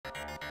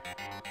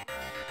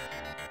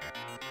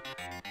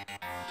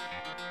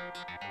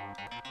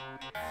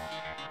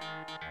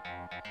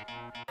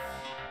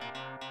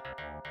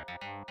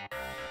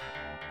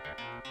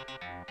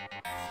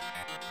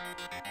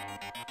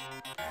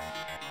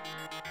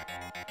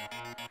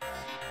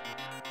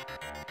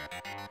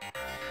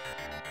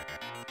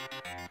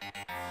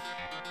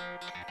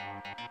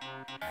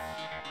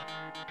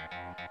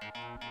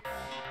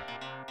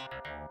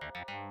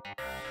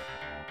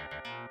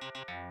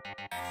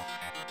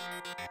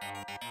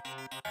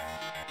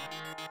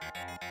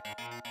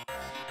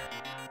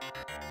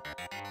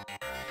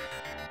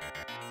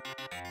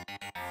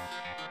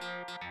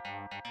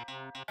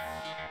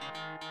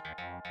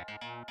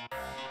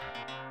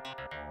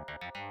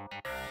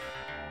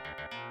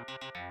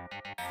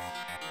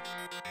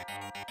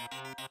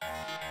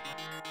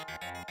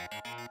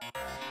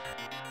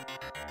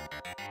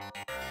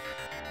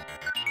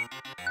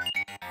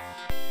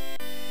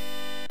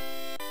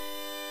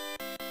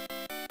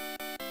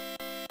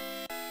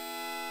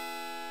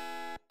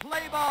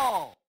Play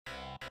ball.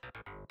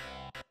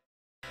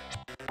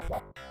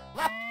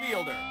 Left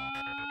fielder.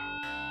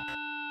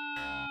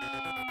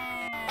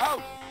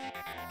 Out.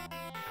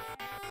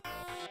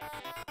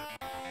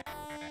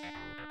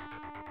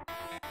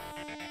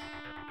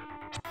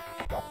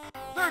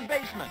 Third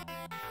baseman.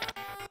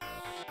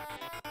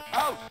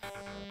 Out.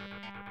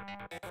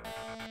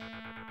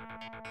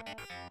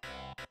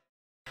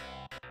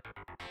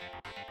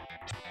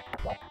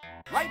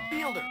 Right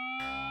fielder.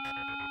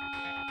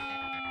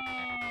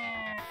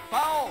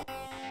 Foul.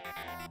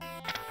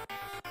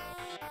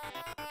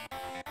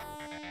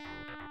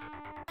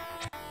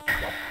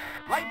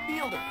 Right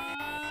fielder.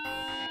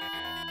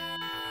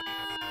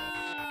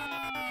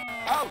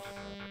 Out.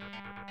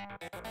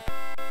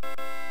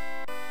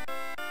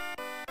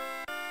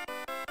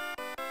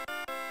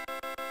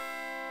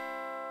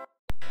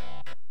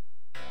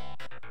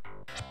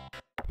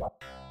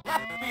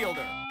 Left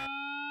fielder.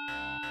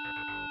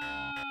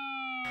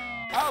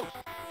 Out.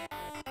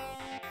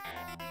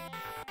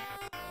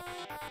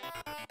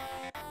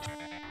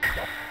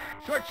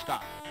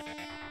 Shortstop.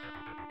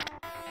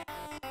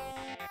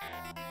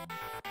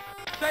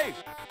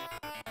 Safe.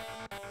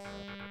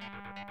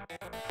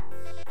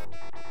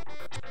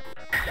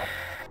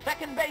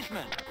 Second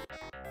baseman.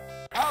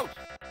 Out.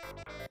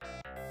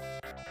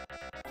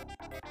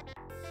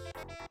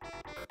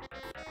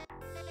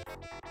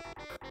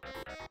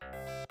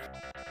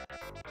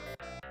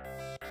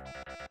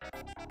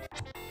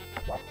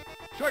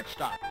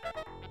 Shortstop.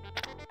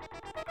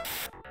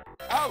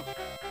 Out.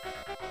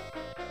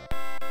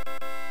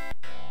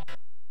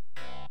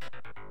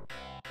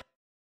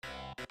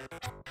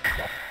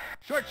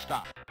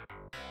 Shortstop.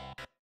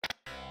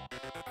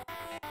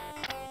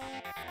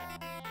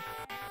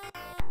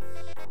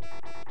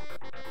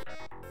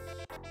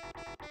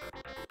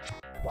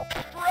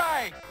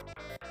 Strike.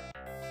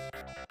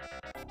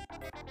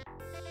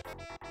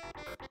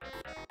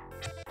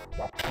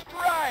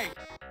 Strike.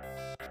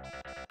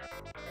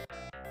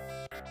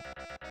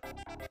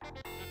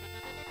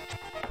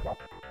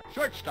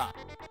 Shortstop.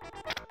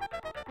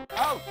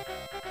 Out.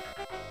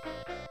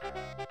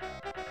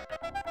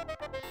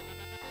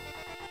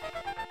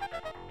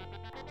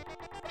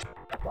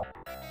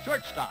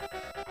 Shortstop.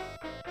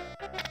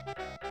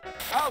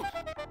 Out.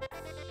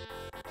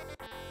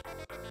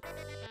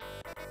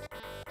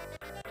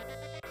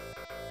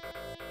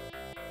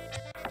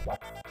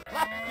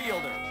 Left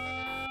fielder.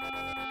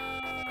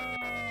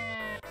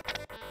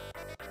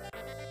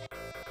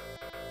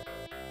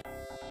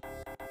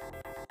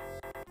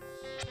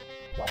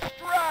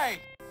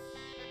 Strike.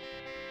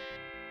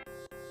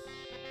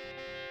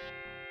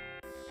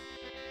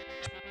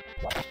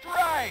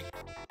 Strike.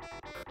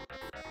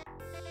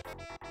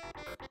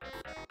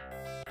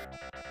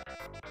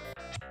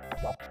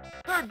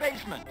 Third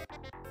baseman.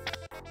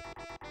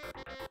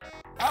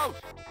 Out.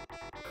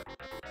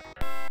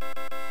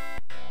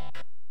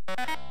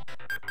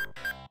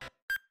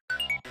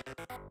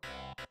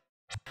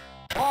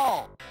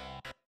 Ball.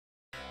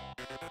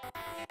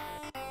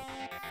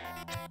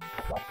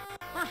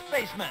 First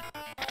baseman.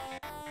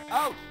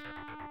 Out.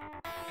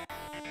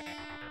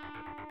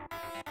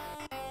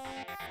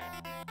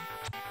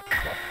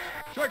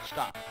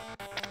 Shortstop.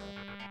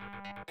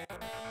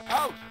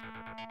 Out.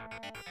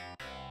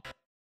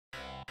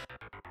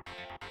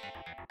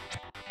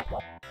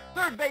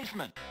 Third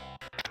baseman.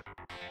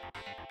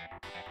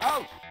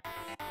 Out.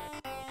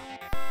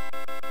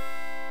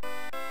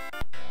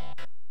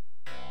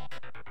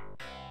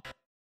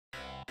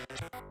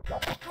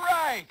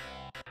 Strike.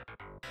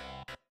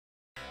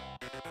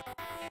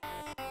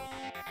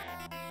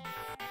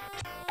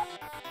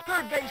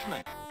 Third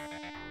baseman.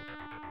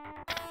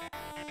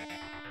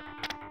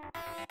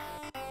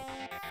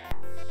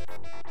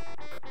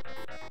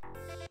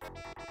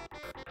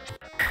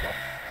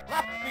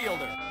 Left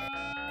fielder.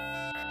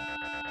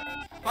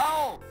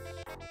 Foul.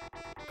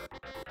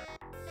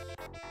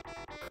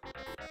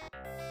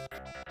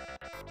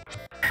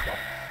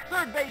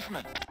 Third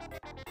baseman.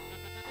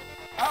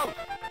 Out.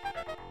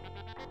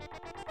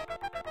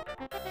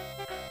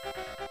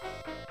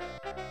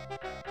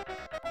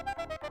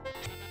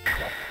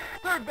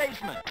 Third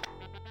baseman.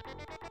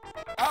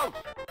 Out.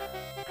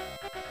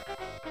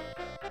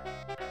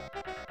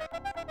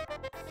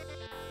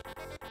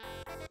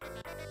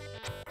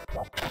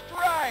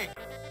 Strike.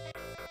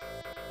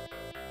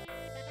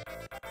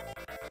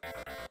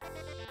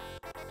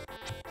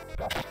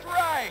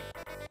 Strike.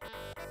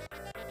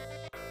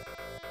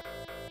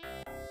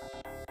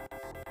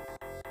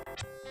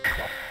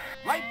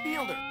 Right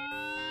fielder.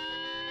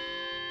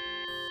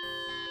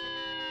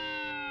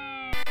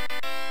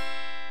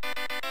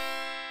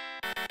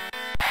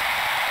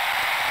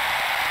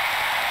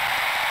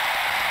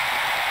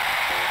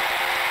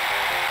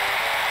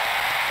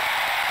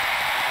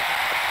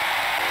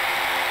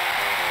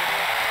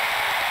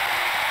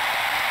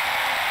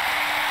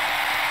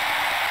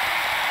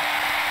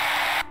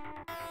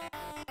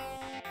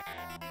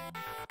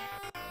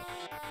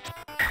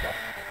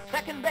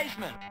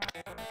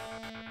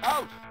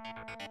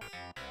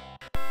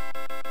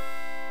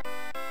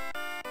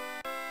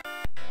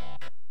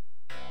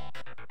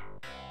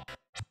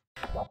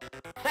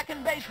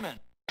 baseman.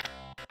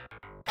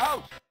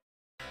 Out.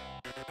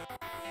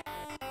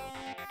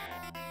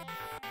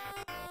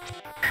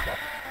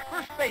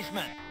 First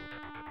baseman.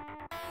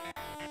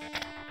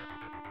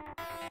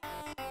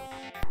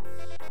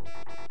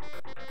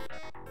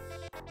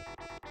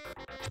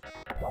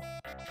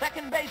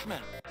 Second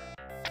baseman.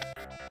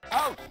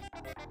 Out.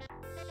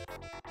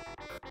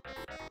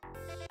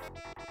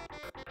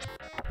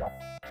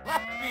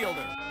 Left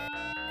fielder.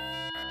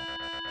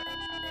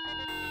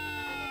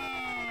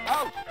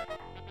 Out.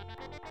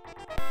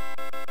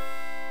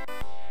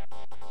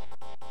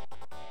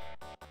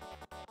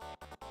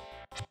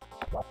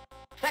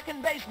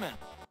 Second baseman.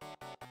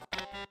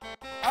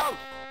 Out.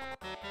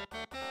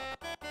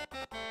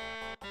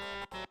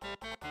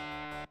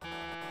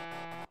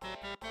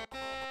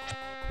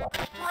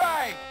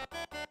 Strike.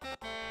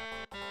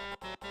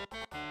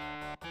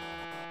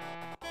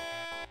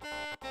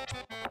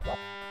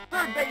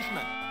 Third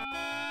baseman.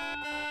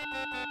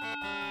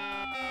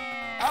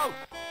 Out.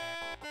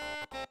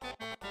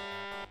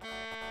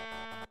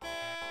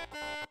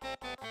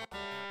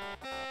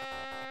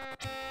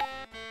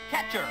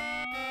 Catcher.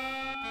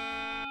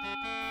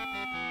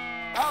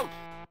 Out.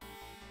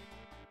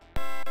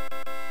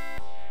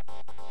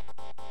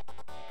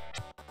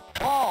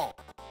 Ball.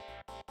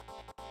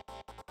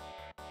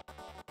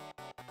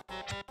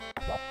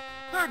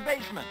 Third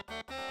baseman.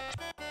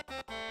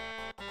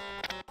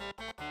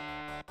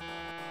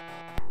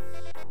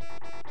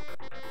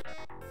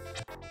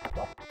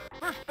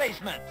 First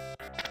baseman.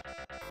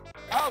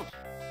 Out.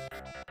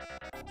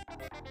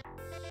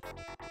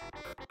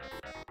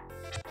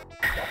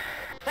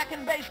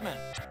 Second baseman.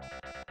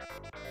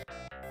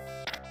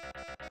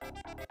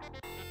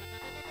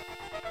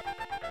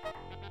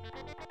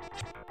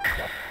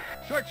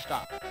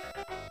 Shortstop.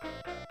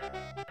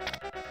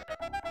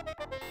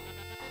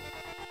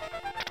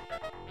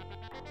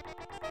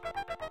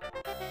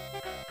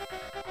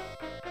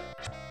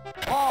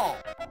 Ball.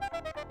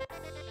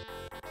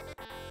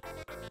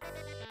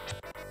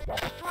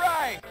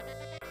 Strike.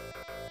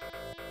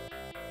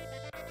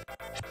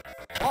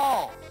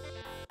 Ball.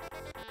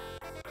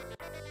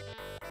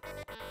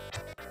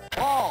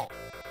 Ball.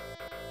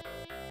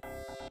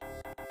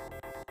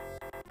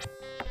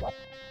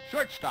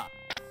 Shortstop.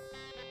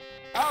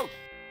 Out.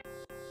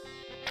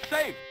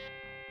 Safe.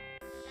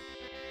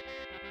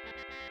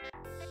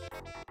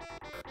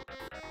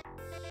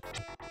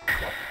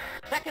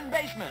 Second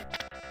baseman.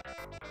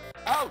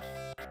 Out.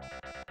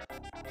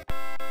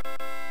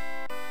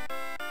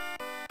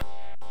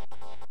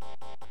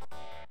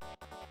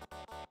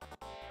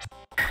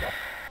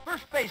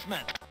 First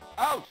baseman.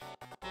 Out.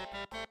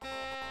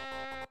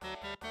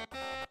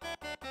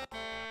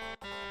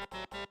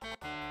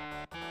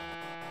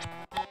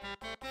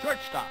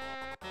 Shortstop.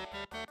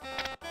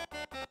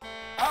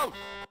 Out.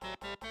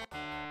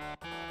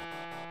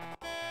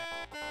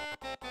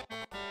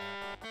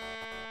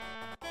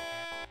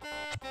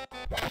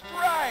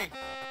 Strike.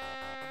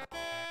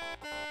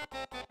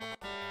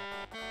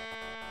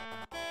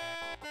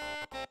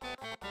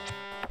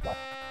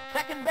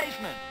 Second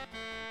baseman.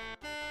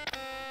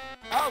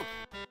 Out.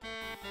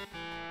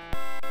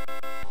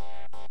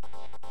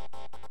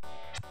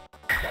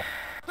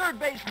 Third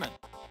baseman.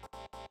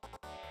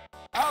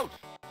 Out.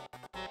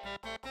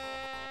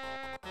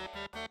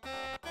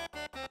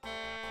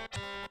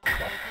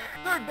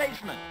 Third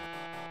baseman.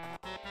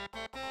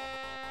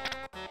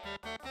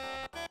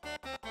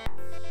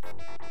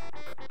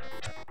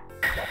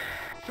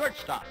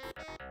 Shortstop.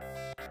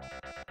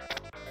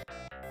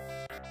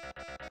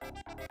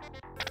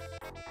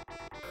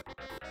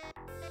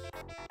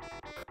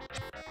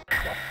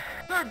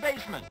 Third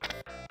baseman.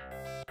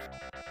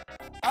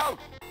 Out.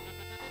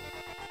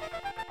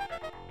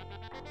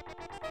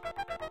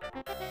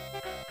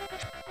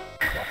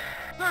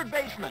 Third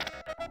baseman.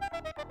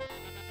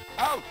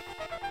 Out.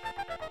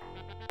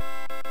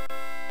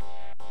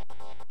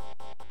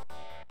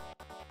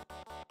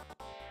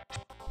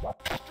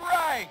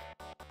 Strike.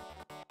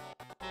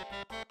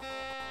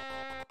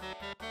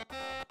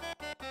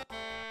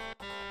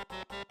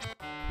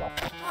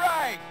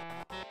 Strike.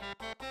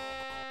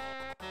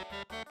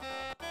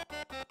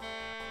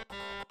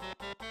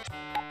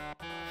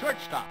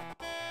 Shortstop.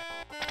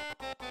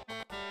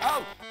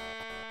 Out.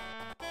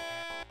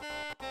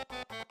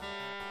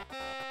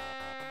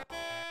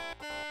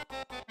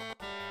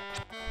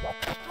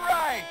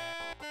 Strike.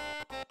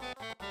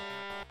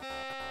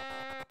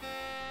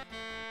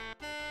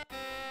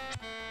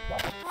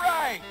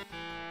 Strike.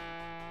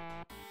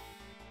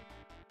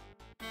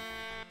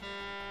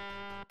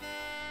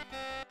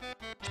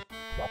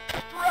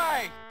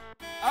 Strike.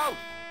 Out.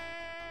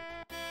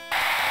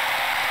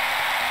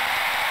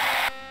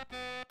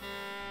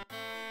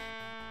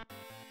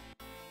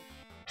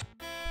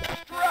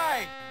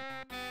 Strike.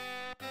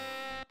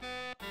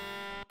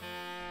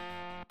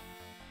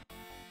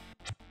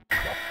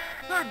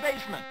 Third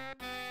baseman.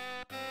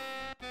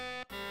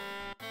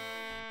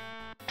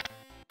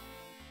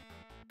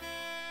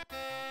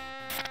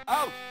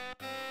 Out.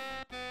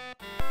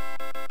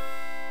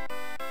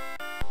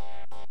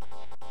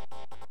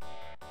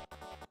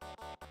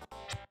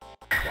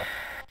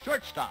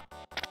 Shortstop.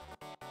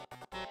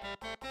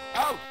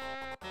 Out.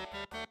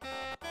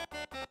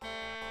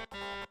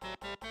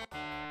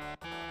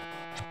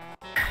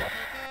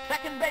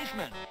 Second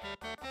baseman.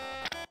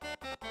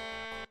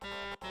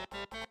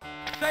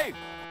 Safe.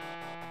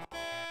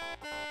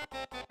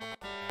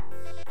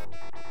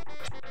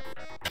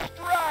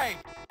 Strike.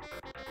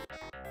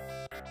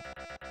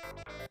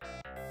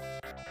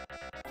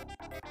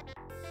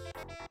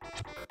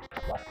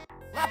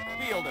 Left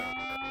fielder.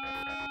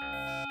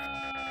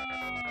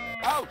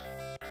 Out.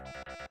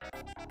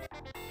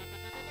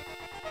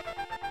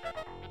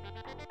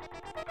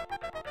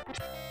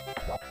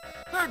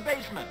 Third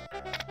baseman.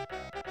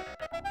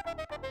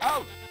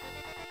 Out.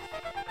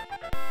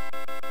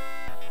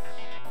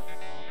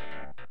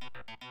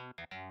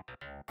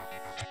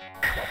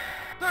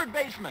 Third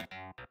baseman.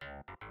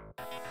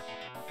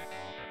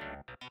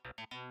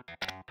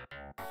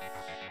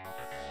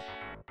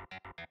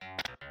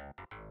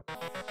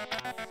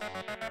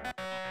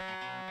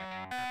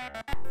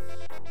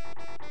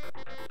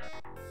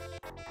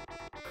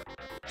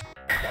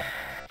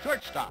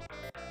 Shortstop.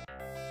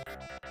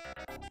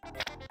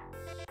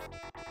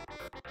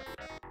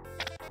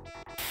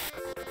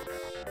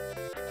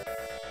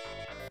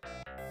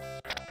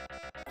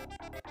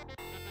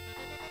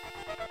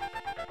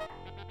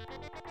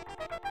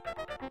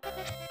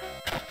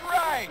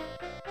 Strike.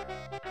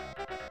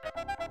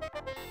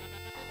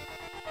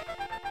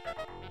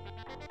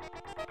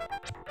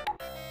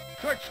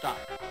 Shortstop.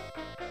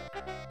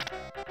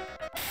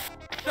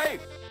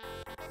 Safe.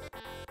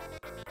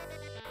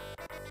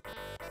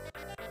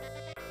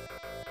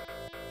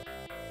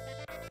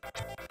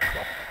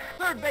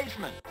 Third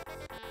baseman.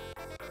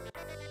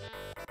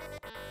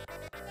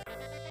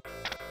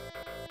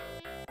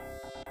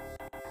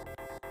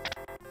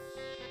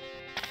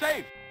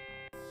 Safe.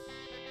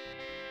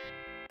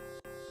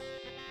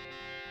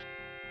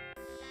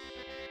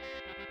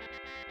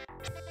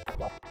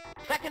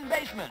 Second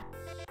baseman.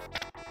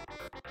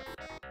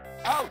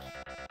 Out.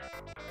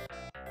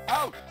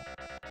 Out.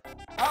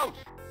 Out.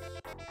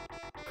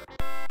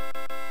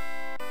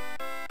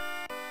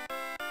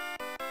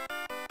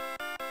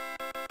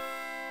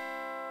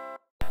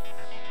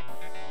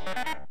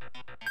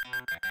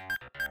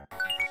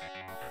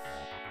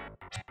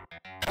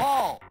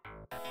 Ball.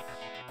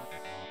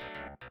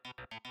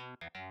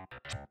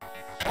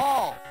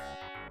 Ball.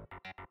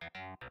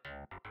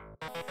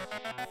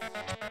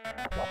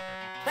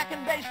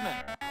 Second baseman.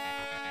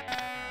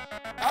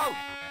 Out.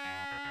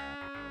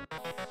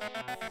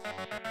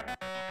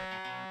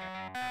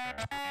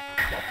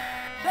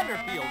 Center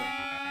fielder.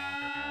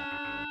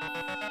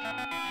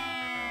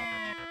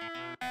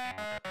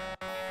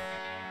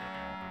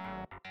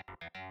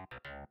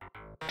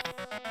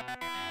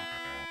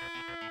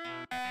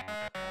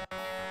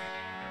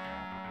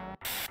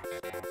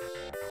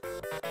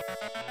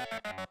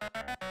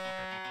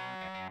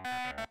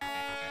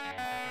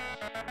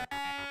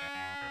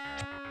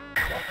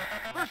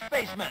 First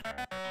baseman.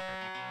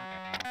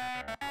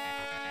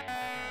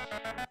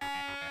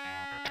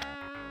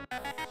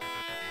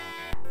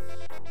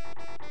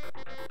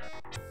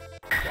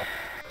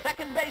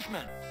 Second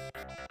baseman.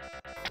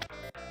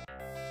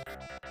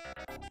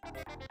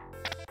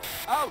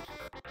 Out.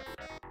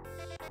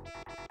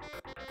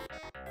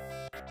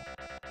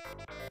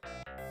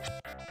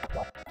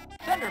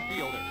 Center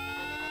fielder.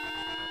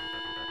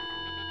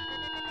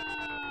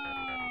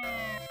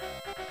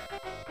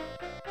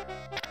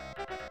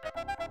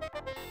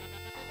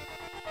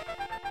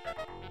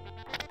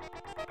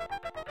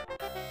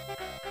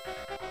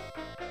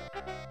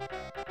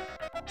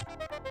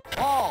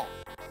 Ball.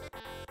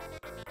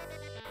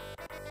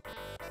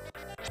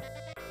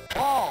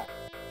 Ball.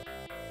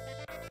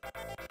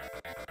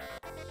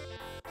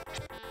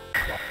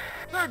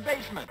 Third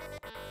baseman.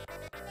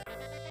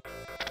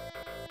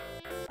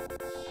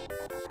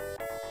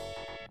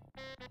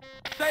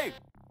 Safe.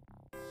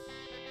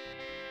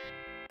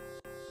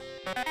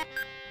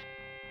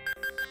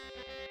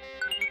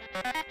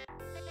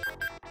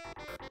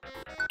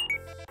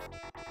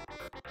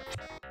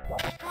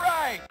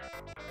 Strike.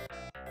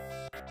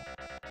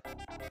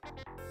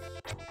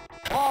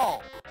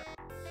 Ball.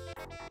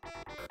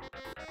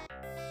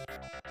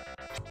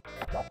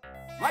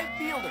 Right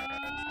fielder.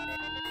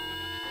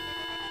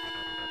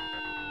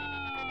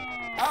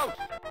 Out.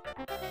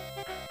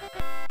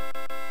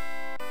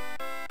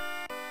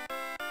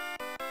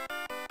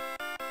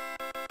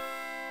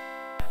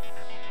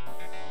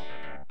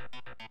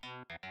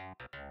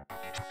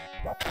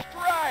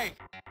 Strike.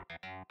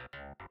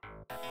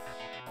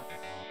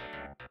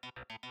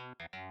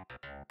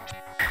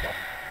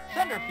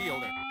 Center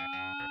fielder.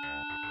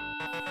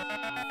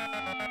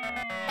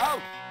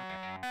 Out.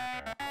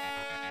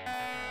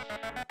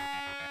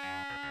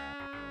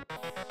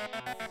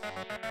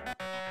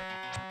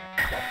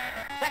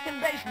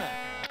 Second baseman.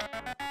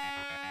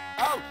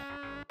 Out.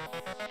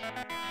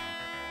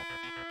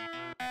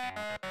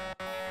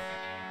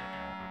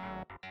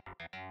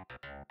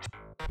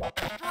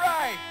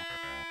 Strike.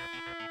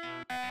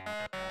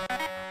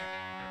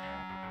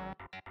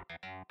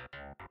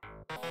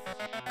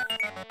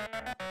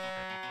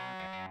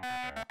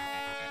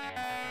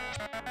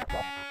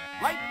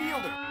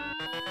 fielder.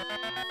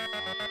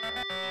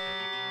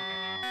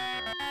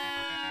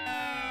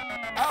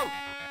 Out.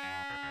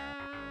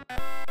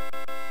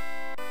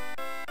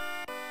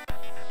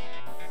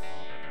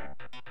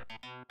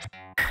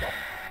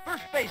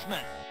 First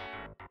baseman.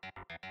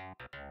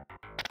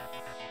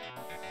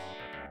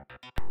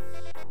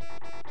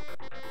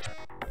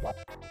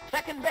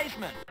 Second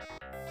baseman.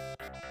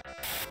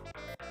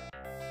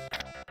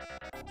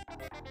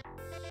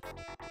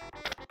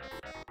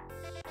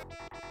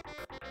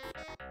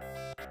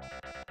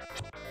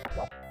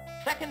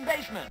 Second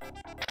baseman.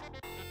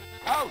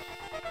 Out.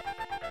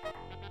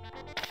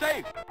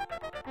 Safe.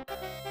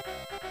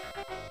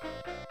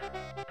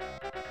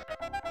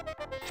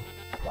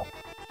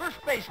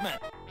 First baseman.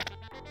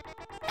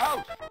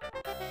 Out.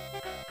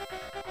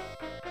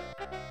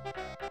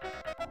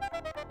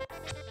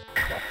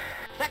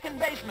 Second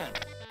baseman.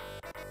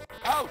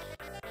 Out.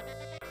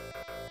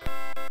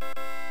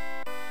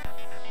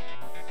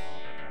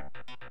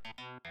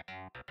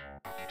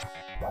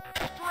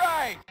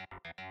 Strike.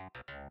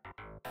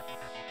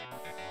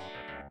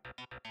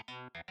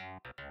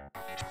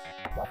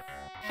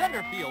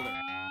 Center fielder.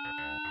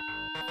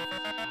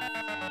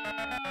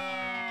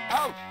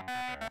 Out.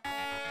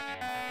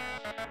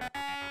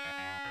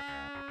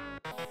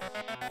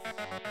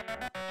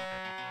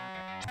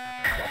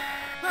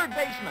 Third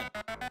baseman.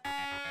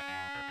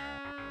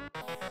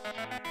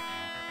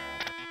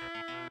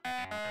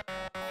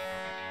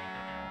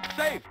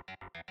 Safe.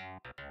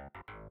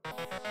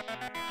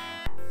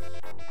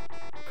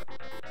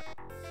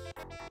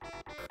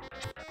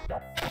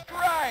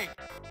 Strike.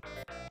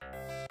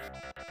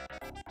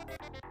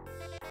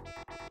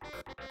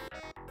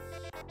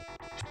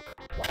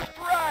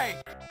 Strike.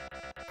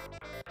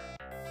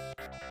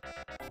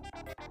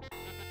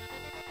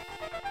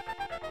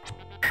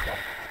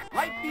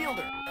 Right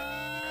fielder.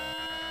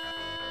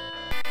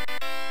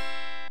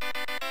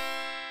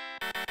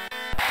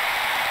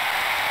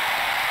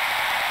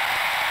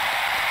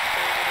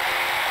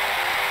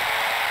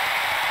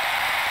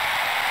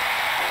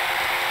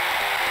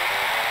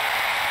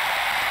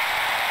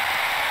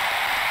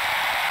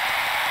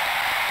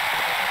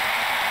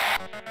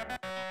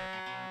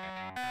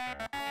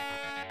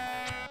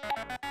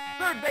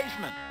 Third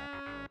baseman.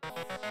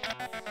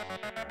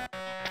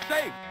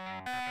 Safe.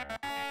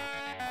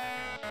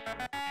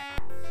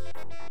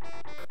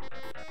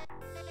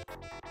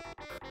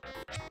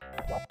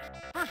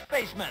 First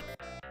baseman.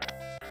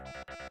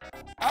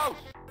 Out.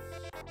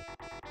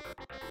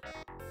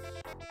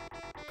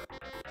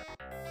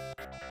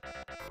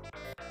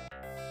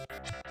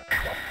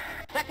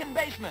 Second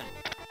baseman.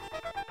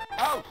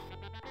 Out.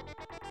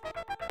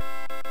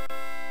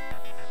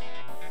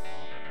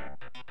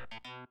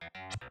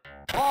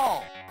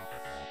 Ball.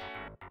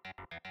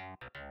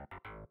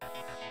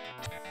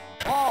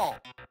 Ball.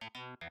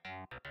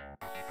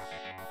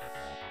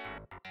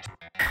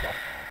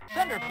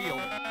 Center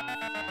fielder.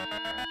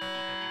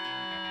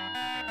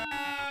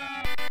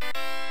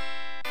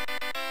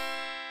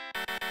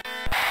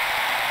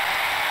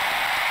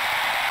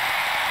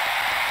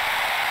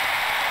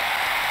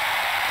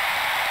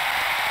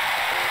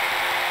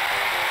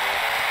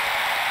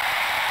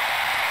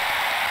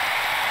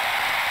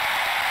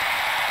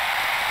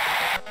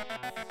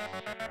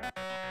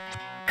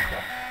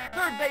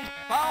 Third base,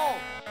 foul.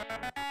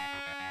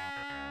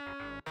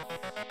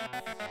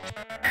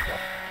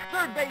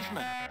 Third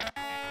baseman.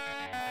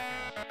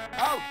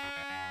 Out.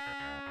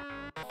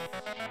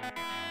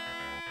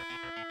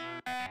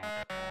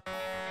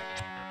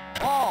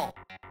 Ball.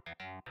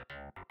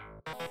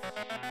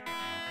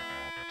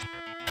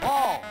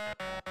 Ball.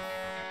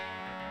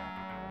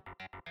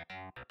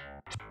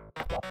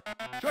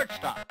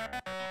 Shortstop.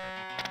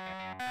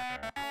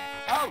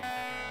 Out.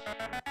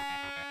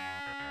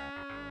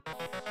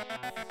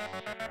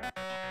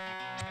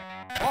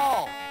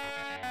 Ball.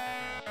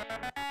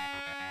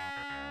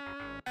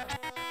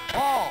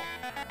 Ball.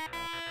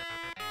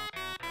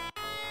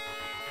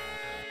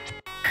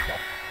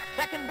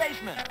 Second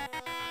baseman.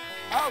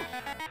 Out.